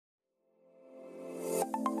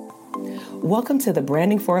Welcome to the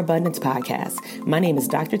Branding for Abundance podcast. My name is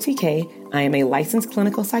Dr. TK. I am a licensed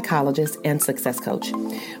clinical psychologist and success coach.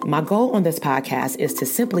 My goal on this podcast is to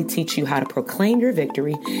simply teach you how to proclaim your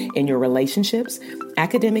victory in your relationships,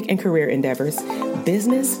 academic and career endeavors,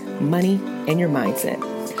 business, money, and your mindset.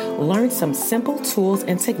 Learn some simple tools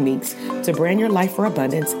and techniques to brand your life for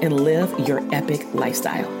abundance and live your epic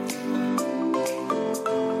lifestyle.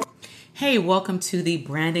 Hey, welcome to the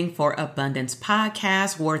Branding for Abundance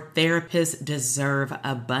podcast, where therapists deserve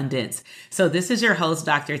abundance. So this is your host,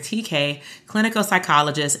 Dr. TK, clinical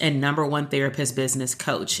psychologist and #1 therapist business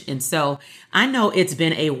coach. And so I know it's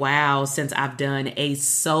been a while since I've done a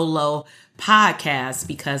solo podcast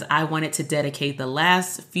because I wanted to dedicate the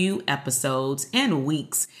last few episodes and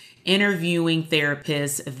weeks interviewing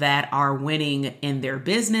therapists that are winning in their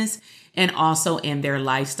business and also in their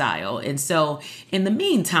lifestyle. And so in the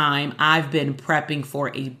meantime, I've been prepping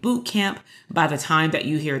for a boot camp by the time that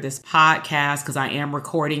you hear this podcast, because I am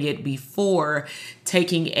recording it before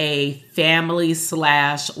taking a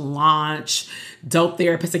family/launch Dope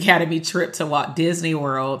Therapist Academy trip to Walt Disney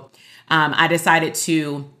World. I decided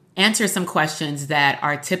to answer some questions that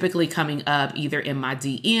are typically coming up either in my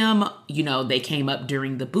DM, they came up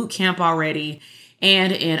during the boot camp already,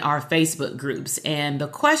 and in our Facebook groups. And the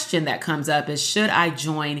question that comes up is, should I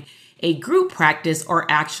join a group practice or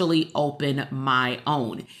actually open my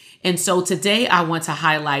own? And so today I want to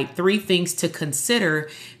highlight 3 things to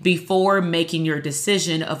consider before making your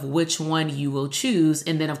decision of which one you will choose.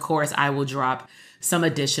 And then of course I will drop some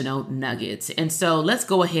additional nuggets. And so let's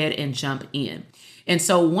go ahead and jump in. And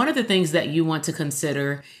so one of the things that you want to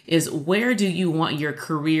consider is, where do you want your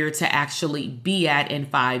career to actually be at in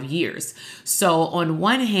 5 years? So on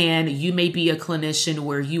one hand, you may be a clinician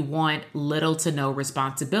where you want little to no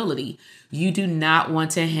responsibility. You do not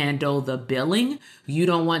want to handle the billing. You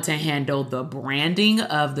don't want to handle the branding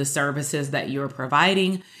of the services that you're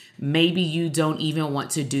providing. Maybe you don't even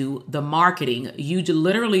want to do the marketing. You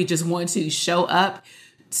literally just want to show up,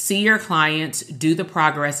 see your clients, do the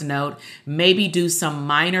progress note, maybe do some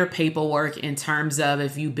minor paperwork in terms of,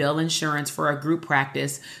 if you bill insurance for a group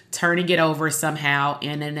practice, turning it over somehow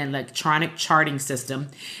in an electronic charting system,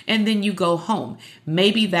 and then you go home.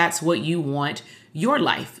 Maybe that's what you want your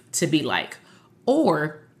life to be like.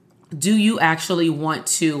 Or do you actually want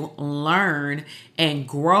to learn and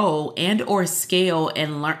grow and or scale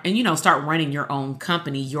and learn and, start running your own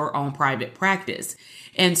company, your own private practice?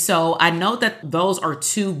 And so I know that those are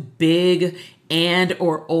 2 big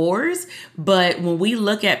ors, but when we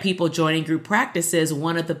look at people joining group practices,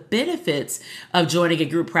 one of the benefits of joining a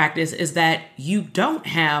group practice is that you don't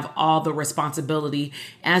have all the responsibility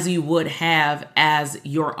as you would have as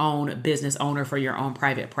your own business owner for your own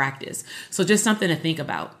private practice. So just something to think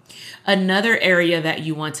about. Another area that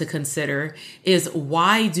you want to consider is,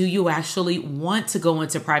 why do you actually want to go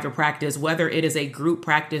into private practice, whether it is a group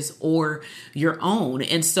practice or your own?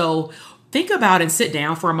 And so think about and sit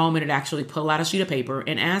down for a moment and actually pull out a sheet of paper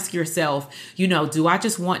and ask yourself, do I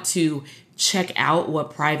just want to check out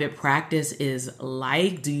what private practice is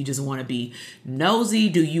like? Do you just want to be nosy?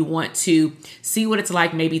 Do you want to see what it's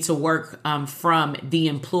like maybe to work from the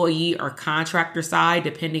employee or contractor side,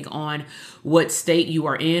 depending on what state you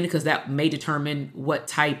are in, because that may determine what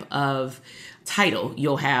type of title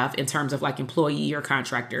you'll have in terms of like employee or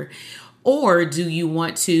contractor? Or do you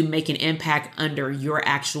want to make an impact under your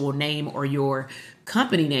actual name or your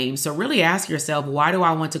company name? So really ask yourself, why do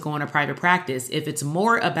I want to go into private practice? If it's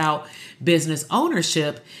more about business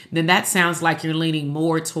ownership, then that sounds like you're leaning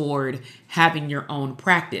more toward having your own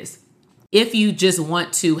practice. If you just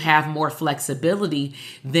want to have more flexibility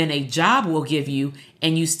than a job will give you,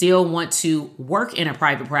 and you still want to work in a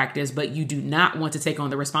private practice, but you do not want to take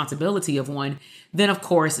on the responsibility of one, then of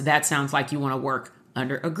course that sounds like you want to work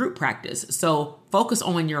under a group practice. So focus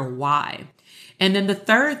on your why. And then the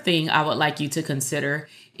third thing I would like you to consider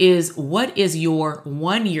is, what is your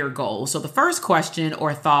 1-year goal? So the first question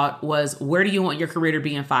or thought was, where do you want your career to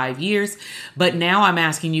be in 5 years? But now I'm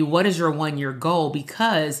asking you, what is your 1-year goal?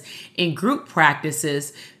 Because in group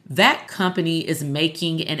practices, that company is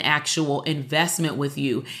making an actual investment with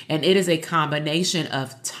you. And it is a combination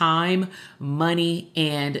of time, money,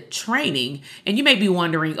 and training. And you may be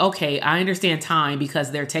wondering, okay, I understand time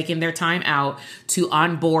because they're taking their time out to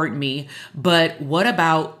onboard me. But what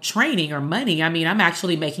about training or money? I mean, I'm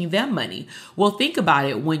actually making them money. Well, think about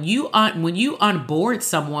it. When you onboard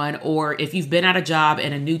someone, or if you've been at a job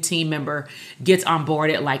and a new team member gets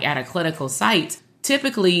onboarded, like at a clinical site,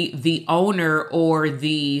 typically the owner or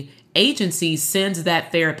the agency sends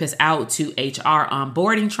that therapist out to HR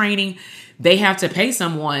onboarding training. They have to pay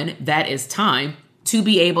someone, that is time. to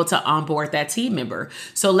be able to onboard that team member.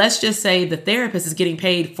 So let's just say the therapist is getting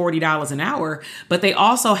paid $40 an hour, but they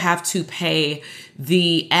also have to pay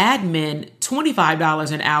the admin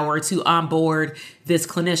 $25 an hour to onboard this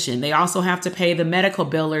clinician. They also have to pay the medical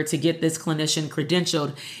biller to get this clinician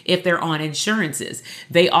credentialed if they're on insurances.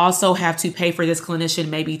 They also have to pay for this clinician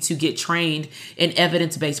maybe to get trained in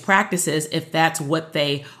evidence-based practices if that's what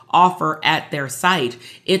they offer at their site.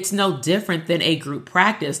 It's no different than a group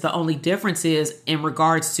practice. The only difference is in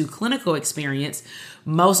regards to clinical experience.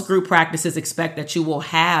 Most group practices expect that you will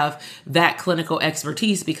have that clinical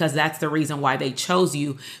expertise because that's the reason why they chose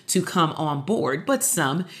you to come on board. But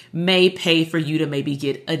some may pay for you to maybe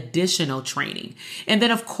get additional training. And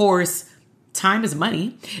then, of course, time is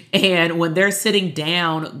money. And when they're sitting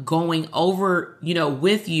down going over,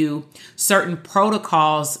 with you certain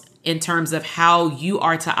protocols in terms of how you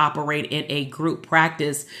are to operate in a group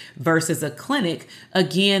practice versus a clinic,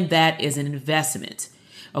 again, that is an investment.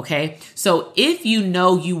 Okay. So if you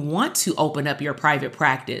know you want to open up your private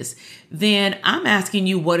practice, then I'm asking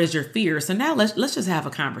you, what is your fear? So now let's just have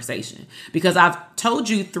a conversation, because I've told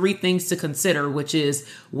you 3 things to consider, which is,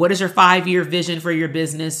 what is your 5-year vision for your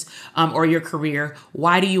business or your career?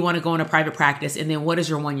 Why do you want to go into private practice? And then what is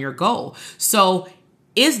your 1-year goal? So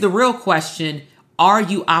is the real question, are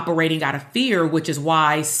you operating out of fear, which is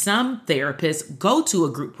why some therapists go to a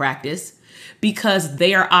group practice, because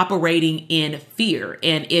they are operating in fear.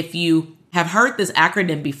 And if you have heard this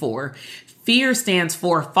acronym before, fear stands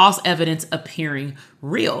for false evidence appearing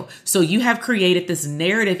real. So you have created this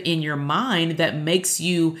narrative in your mind that makes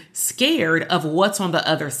you scared of what's on the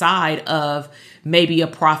other side of maybe a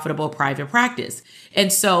profitable private practice.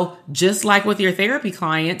 And so just like with your therapy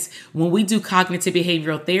clients, when we do cognitive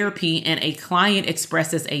behavioral therapy and a client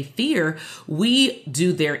expresses a fear, we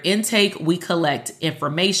do their intake, we collect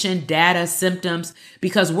information, data, symptoms,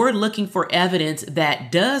 because we're looking for evidence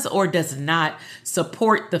that does or does not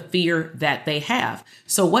support the fear that they have.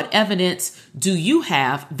 So what evidence do you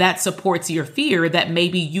have that supports your fear that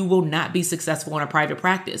maybe you will not be successful in a private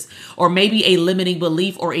practice? Or maybe a limiting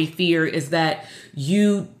belief or a fear is that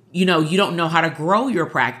you don't know how to grow your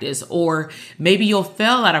practice, or maybe you'll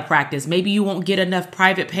fail out of practice. Maybe you won't get enough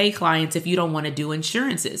private pay clients if you don't want to do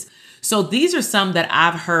insurances. So these are some that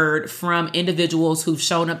I've heard from individuals who've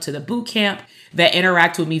shown up to the boot camp, that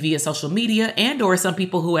interact with me via social media, and or some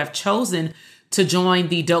people who have chosen to join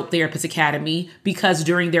the Dope Therapist Academy, because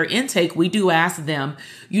during their intake, we do ask them,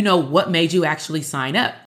 what made you actually sign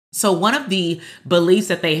up? So one of the beliefs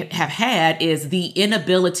that they have had is the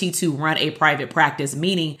inability to run a private practice,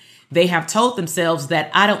 meaning they have told themselves that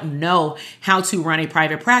I don't know how to run a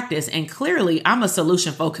private practice. And clearly I'm a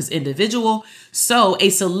solution-focused individual. So a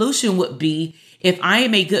solution would be, if I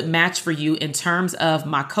am a good match for you in terms of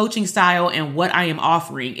my coaching style and what I am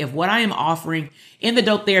offering, if what I am offering in the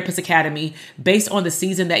Dope Therapist Academy, based on the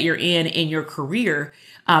season that you're in your career,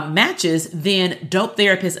 matches, then Dope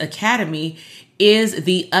Therapist Academy is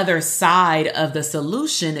the other side of the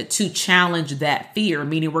solution to challenge that fear,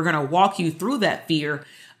 meaning we're going to walk you through that fear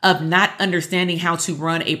of not understanding how to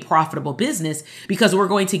run a profitable business, because we're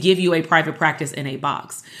going to give you a private practice in a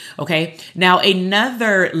box. Okay. Now,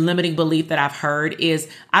 another limiting belief that I've heard is,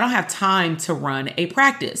 I don't have time to run a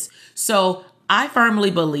practice. So I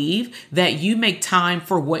firmly believe that you make time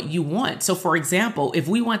for what you want. So for example, if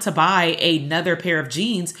we want to buy another pair of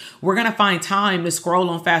jeans, we're going to find time to scroll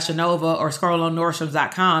on Fashion Nova or scroll on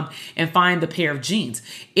Nordstrom.com and find the pair of jeans.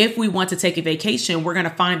 If we want to take a vacation, we're going to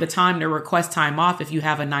find the time to request time off if you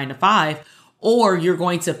have a 9-to-5. Or you're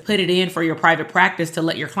going to put it in for your private practice to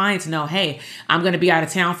let your clients know, hey, I'm going to be out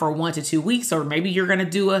of town for 1 to 2 weeks, or maybe you're going to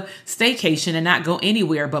do a staycation and not go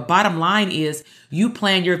anywhere. But bottom line is, you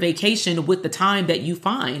plan your vacation with the time that you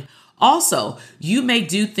find. Also, you may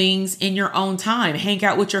do things in your own time, hang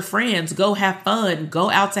out with your friends, go have fun,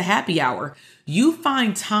 go out to happy hour. You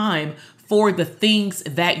find time for the things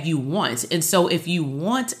that you want. And so if you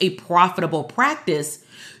want a profitable practice,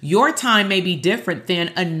 your time may be different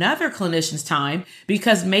than another clinician's time,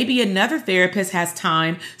 because maybe another therapist has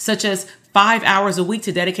time, such as 5 hours a week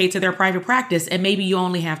to dedicate to their private practice, and maybe you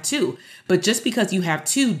only have 2. But just because you have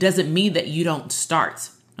 2 doesn't mean that you don't start.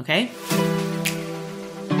 Okay?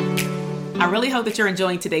 I really hope that you're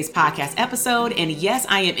enjoying today's podcast episode. And yes,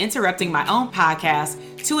 I am interrupting my own podcast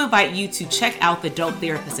to invite you to check out the Dope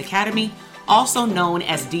Therapist Academy, also known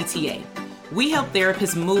as DTA. We help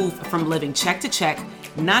therapists move from living check to check,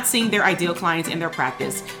 not seeing their ideal clients in their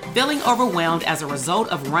practice, feeling overwhelmed as a result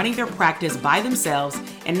of running their practice by themselves,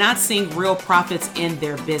 and not seeing real profits in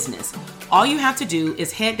their business. All you have to do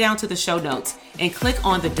is head down to the show notes and click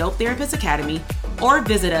on the Dope Therapist Academy, or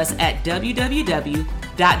visit us at www.thetherapistacademy.com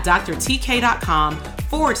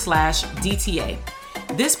www.drtk.com/DTA.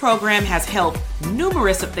 This program has helped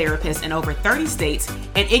numerous of therapists in over 30 states,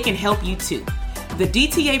 and it can help you too. The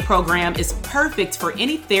DTA program is perfect for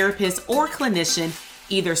any therapist or clinician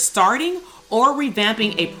either starting or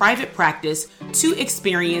revamping a private practice to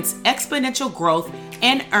experience exponential growth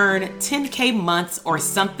and earn 10K months or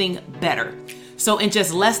something better. So in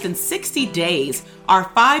just less than 60 days,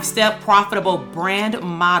 our 5-step profitable brand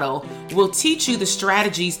model will teach you the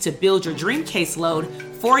strategies to build your dream caseload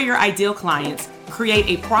for your ideal clients, create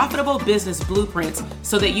a profitable business blueprint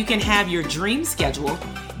so that you can have your dream schedule,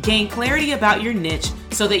 gain clarity about your niche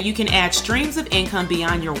so that you can add streams of income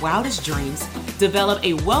beyond your wildest dreams, develop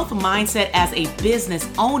a wealth mindset as a business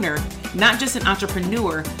owner, not just an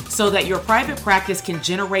entrepreneur, so that your private practice can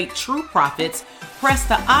generate true profits, press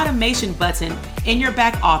the automation button in your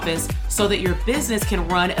back office so that your business can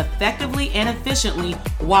run effectively and efficiently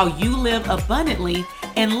while you live abundantly.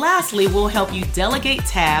 And lastly, we'll help you delegate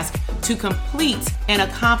tasks to complete and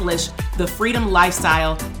accomplish the freedom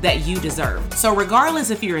lifestyle that you deserve. So regardless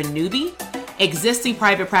if you're a newbie, existing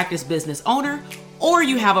private practice business owner, or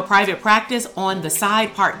you have a private practice on the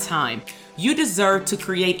side part-time, you deserve to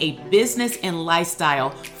create a business and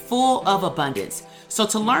lifestyle full of abundance. So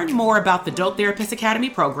to learn more about the Dope Therapist Academy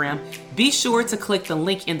program, be sure to click the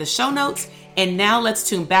link in the show notes. And now let's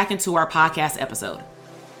tune back into our podcast episode.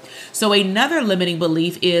 So another limiting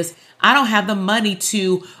belief is I don't have the money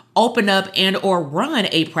to open up and or run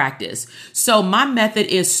a practice. So my method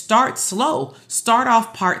is start slow, start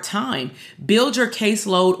off part-time, build your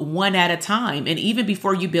caseload one at a time. And even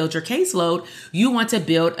before you build your caseload, you want to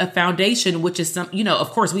build a foundation, which is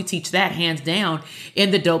of course we teach that hands down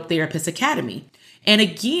in the Dope Therapist Academy. And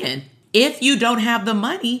again, if you don't have the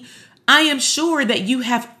money, I am sure that you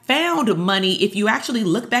have found money if you actually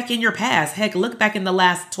look back in your past. Heck, look back in the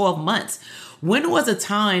last 12 months. When was a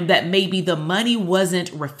time that maybe the money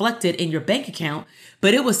wasn't reflected in your bank account,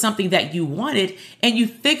 but it was something that you wanted and you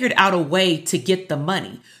figured out a way to get the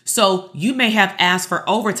money? So you may have asked for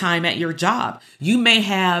overtime at your job. You may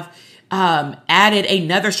have added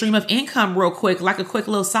another stream of income real quick, like a quick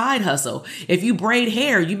little side hustle. If you braid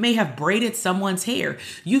hair, you may have braided someone's hair.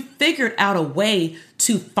 You figured out a way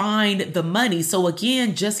to find the money. So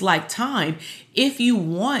again, just like time, if you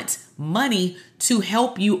want money to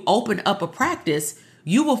help you open up a practice,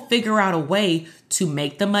 you will figure out a way to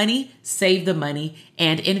make the money, save the money,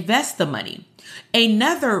 and invest the money.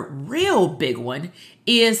 Another real big one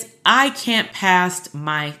is I can't pass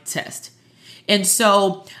my test. And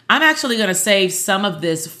so I'm actually going to save some of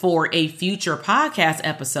this for a future podcast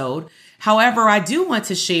episode. However, I do want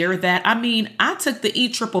to share that, I took the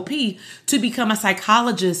EPPP to become a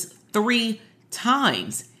psychologist 3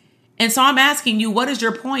 times. And so I'm asking you, what is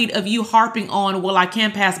your point of you harping on, well, I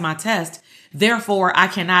can't pass my test, therefore I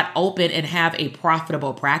cannot open and have a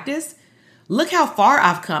profitable practice? Look how far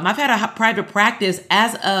I've come. I've had a private practice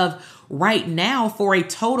as of right now for a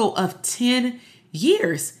total of 10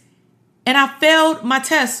 years. And I failed my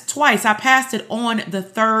test twice. I passed it on the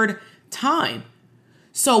 3rd time.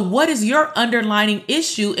 So what is your underlying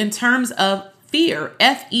issue in terms of fear?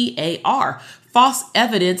 FEAR, false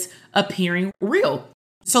evidence appearing real.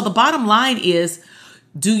 So the bottom line is,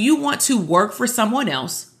 do you want to work for someone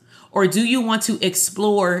else, or do you want to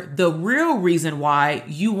explore the real reason why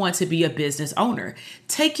you want to be a business owner?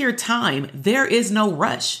 Take your time. There is no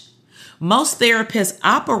rush. Most therapists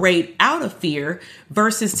operate out of fear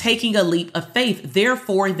versus taking a leap of faith.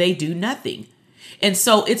 Therefore, they do nothing. And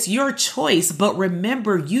so it's your choice. But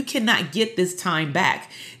remember, you cannot get this time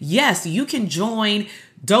back. Yes, you can join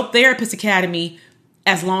Dope Therapist Academy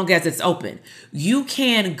as long as it's open. You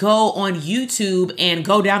can go on YouTube and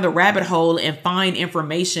go down the rabbit hole and find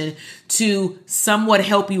information to somewhat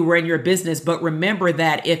help you run your business. But remember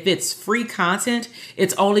that if it's free content,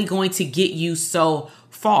 it's only going to get you so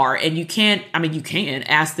far. And you can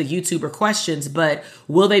ask the YouTuber questions, but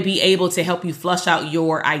will they be able to help you flush out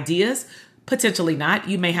your ideas? Potentially not.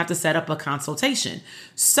 You may have to set up a consultation.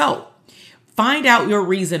 So find out your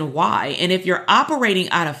reason why. And if you're operating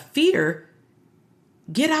out of fear,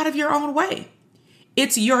 get out of your own way.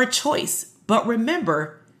 It's your choice. But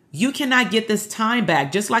remember, you cannot get this time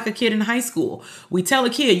back. Just like a kid in high school. We tell a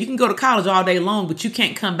kid, you can go to college all day long, but you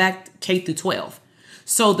can't come back K through 12.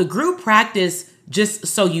 So the group practice, just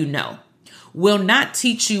so you know, will not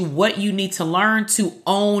teach you what you need to learn to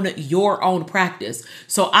own your own practice.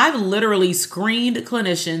 So I've literally screened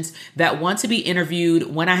clinicians that want to be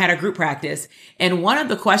interviewed when I had a group practice. And one of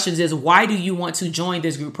the questions is, why do you want to join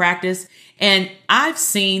this group practice? And I've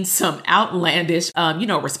seen some outlandish,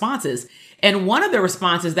 responses. And one of the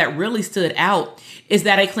responses that really stood out is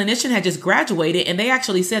that a clinician had just graduated and they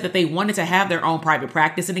actually said that they wanted to have their own private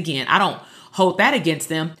practice. And again, I don't hold that against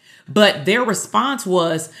them, but their response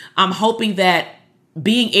was, I'm hoping that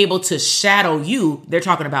being able to shadow you, they're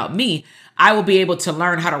talking about me, I will be able to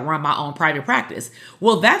learn how to run my own private practice.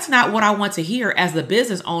 Well, that's not what I want to hear as the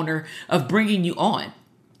business owner of bringing you on.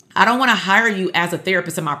 I don't want to hire you as a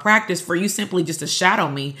therapist in my practice for you simply just to shadow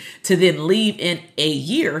me to then leave in a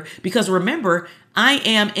year. Because remember, I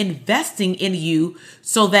am investing in you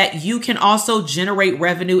so that you can also generate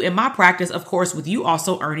revenue in my practice, of course, with you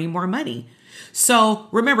also earning more money. So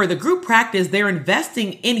remember, the group practice, they're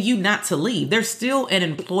investing in you not to leave. They're still an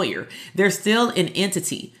employer. They're still an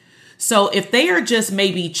entity. So if they are just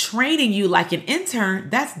maybe training you like an intern,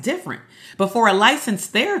 that's different. But for a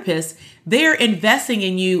licensed therapist, they're investing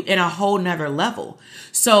in you in a whole nother level.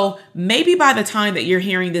 So maybe by the time that you're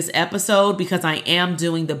hearing this episode, because I am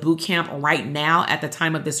doing the boot camp right now at the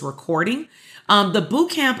time of this recording, the boot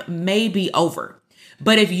camp may be over.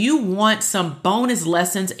 But if you want some bonus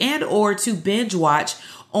lessons and or to binge watch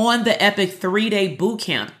on the Epic 3-day boot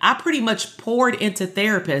camp, I pretty much poured into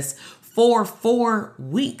therapists for 4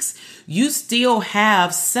 weeks. You still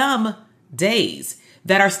have some days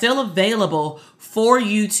that are still available for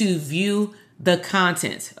you to view the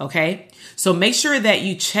content, okay? So make sure that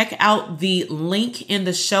you check out the link in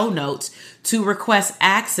the show notes to request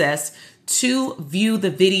access to view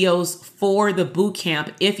the videos for the boot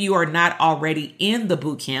camp if you are not already in the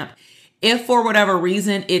boot camp. If for whatever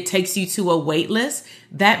reason it takes you to a wait list,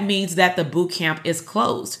 that means that the boot camp is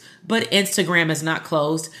closed. But Instagram is not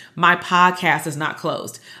closed. My podcast is not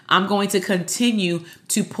closed. I'm going to continue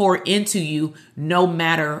to pour into you no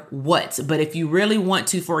matter what. But if you really want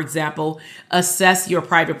to, for example, assess your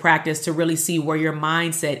private practice to really see where your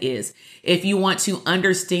mindset is, if you want to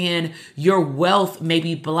understand your wealth,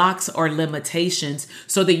 maybe blocks or limitations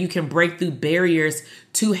so that you can break through barriers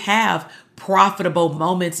to have profitable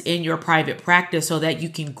moments in your private practice so that you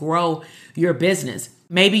can grow your business.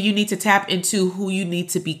 Maybe you need to tap into who you need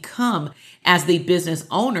to become as the business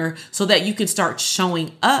owner so that you can start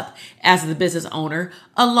showing up as the business owner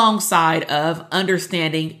alongside of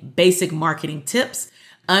understanding basic marketing tips,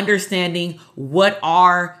 understanding what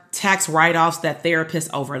are tax write-offs that therapists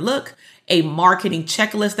overlook, a marketing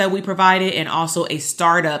checklist that we provided, and also a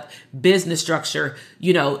startup business structure,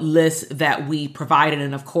 list that we provided.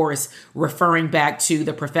 And of course, referring back to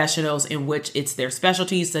the professionals in which it's their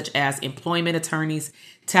specialties, such as employment attorneys,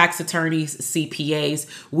 tax attorneys, CPAs.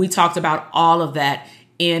 We talked about all of that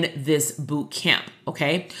in this boot camp.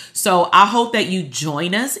 Okay. So I hope that you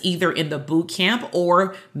join us either in the boot camp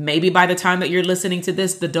or maybe by the time that you're listening to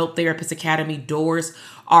this, the Dope Therapist Academy doors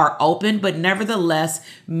are open. But nevertheless,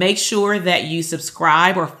 make sure that you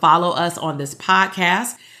subscribe or follow us on this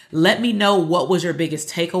podcast. Let me know what was your biggest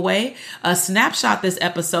takeaway. Snapshot this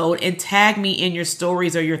episode and tag me in your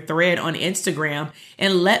stories or your thread on Instagram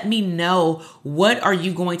and let me know what are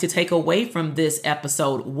you going to take away from this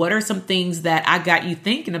episode. What are some things that I got you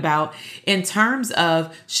thinking about in terms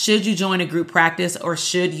of should you join a group practice or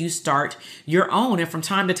should you start your own? And from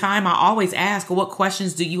time to time, I always ask, what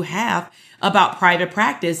questions do you have about private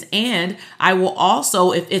practice? And I will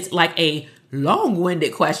also, if it's like a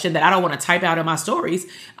long-winded question that I don't want to type out in my stories,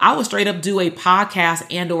 I will straight up do a podcast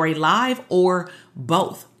and or a live or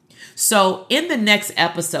both. So in the next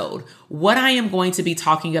episode, what I am going to be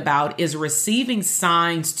talking about is receiving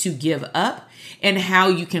signs to give up and how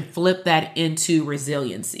you can flip that into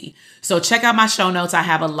resiliency. So check out my show notes. I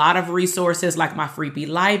have a lot of resources like my freebie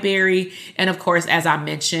library. And of course, as I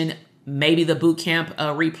mentioned, maybe the bootcamp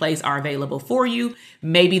replays are available for you.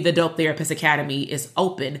 Maybe the Dope Therapist Academy is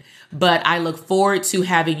open, but I look forward to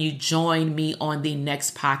having you join me on the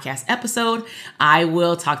next podcast episode. I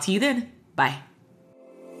will talk to you then. Bye.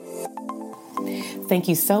 Thank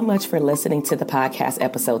you so much for listening to the podcast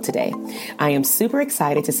episode today. I am super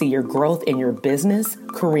excited to see your growth in your business,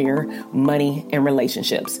 career, money, and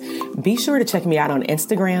relationships. Be sure to check me out on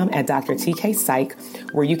Instagram at Dr. TK Psych,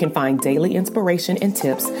 where you can find daily inspiration and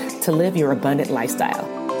tips to live your abundant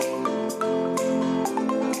lifestyle.